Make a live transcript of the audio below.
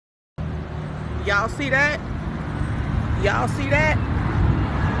Y'all see that? Y'all see that?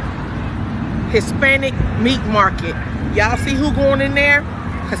 Hispanic meat market. Y'all see who going in there?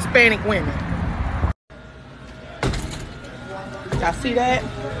 Hispanic women. Y'all see that?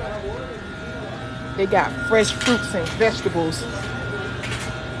 They got fresh fruits and vegetables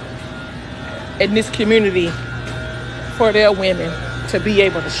in this community for their women to be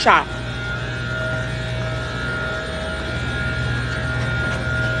able to shop.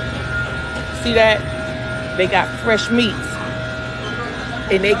 See that? They got fresh meats.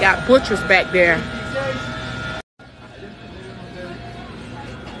 And they got butchers back there.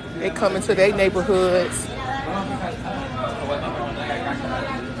 They come into their neighborhoods.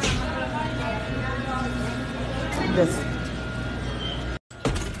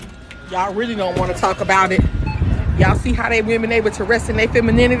 Y'all really don't want to talk about it. Y'all see how they women able to rest in their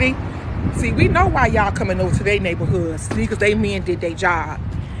femininity? See, we know why y'all coming over to their neighborhoods. See, because they men did their job.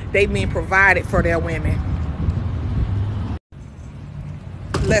 They men provided for their women.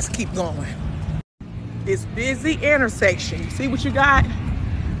 Let's keep going. This busy intersection. See what you got?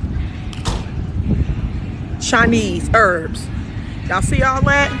 Chinese herbs. Y'all see all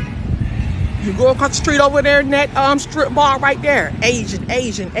that? You go across the street over there in that strip bar right there. Asian,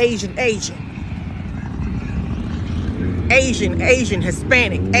 Asian, Asian, Asian. Asian, Asian,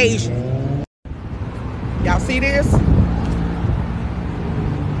 Hispanic, Asian. Y'all see this?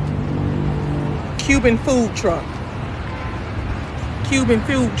 Cuban food truck. Cuban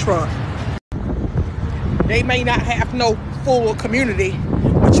food truck. They may not have no full community,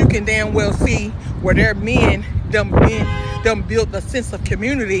 but you can damn well see where their men built a sense of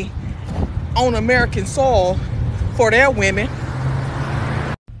community on American soil for their women.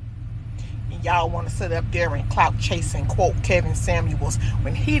 And y'all want to sit up there and clout chase and quote Kevin Samuels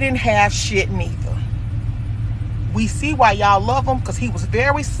when he didn't have shit neither. We see why y'all love him, because he was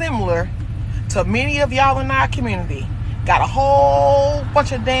very similar to many of y'all in our community. Got a whole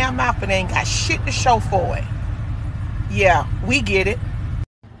bunch of damn mouth, but ain't got shit to show for it. Yeah, we get it.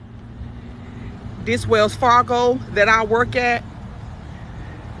 This Wells Fargo that I work at,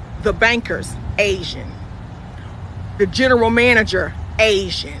 the bankers, Asian. The general manager,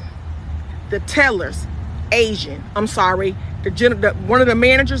 Asian. The tellers, Asian. I'm sorry. One of the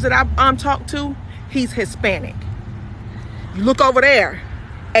managers that I'm talking to, he's Hispanic. You look over there,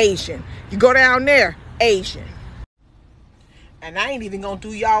 Asian. You go down there, Asian. And I ain't even gonna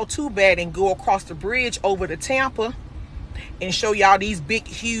do y'all too bad and go across the bridge over to Tampa and show y'all these big,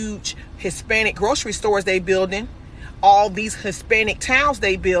 huge Hispanic grocery stores they building. All these Hispanic towns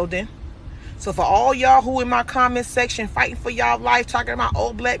they building. So for all y'all who in my comment section fighting for y'all life, talking about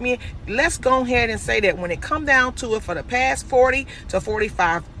old black men, let's go ahead and say that when it come down to it, for the past 40 to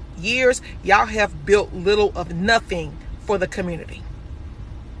 45 years, y'all have built little of nothing for the community.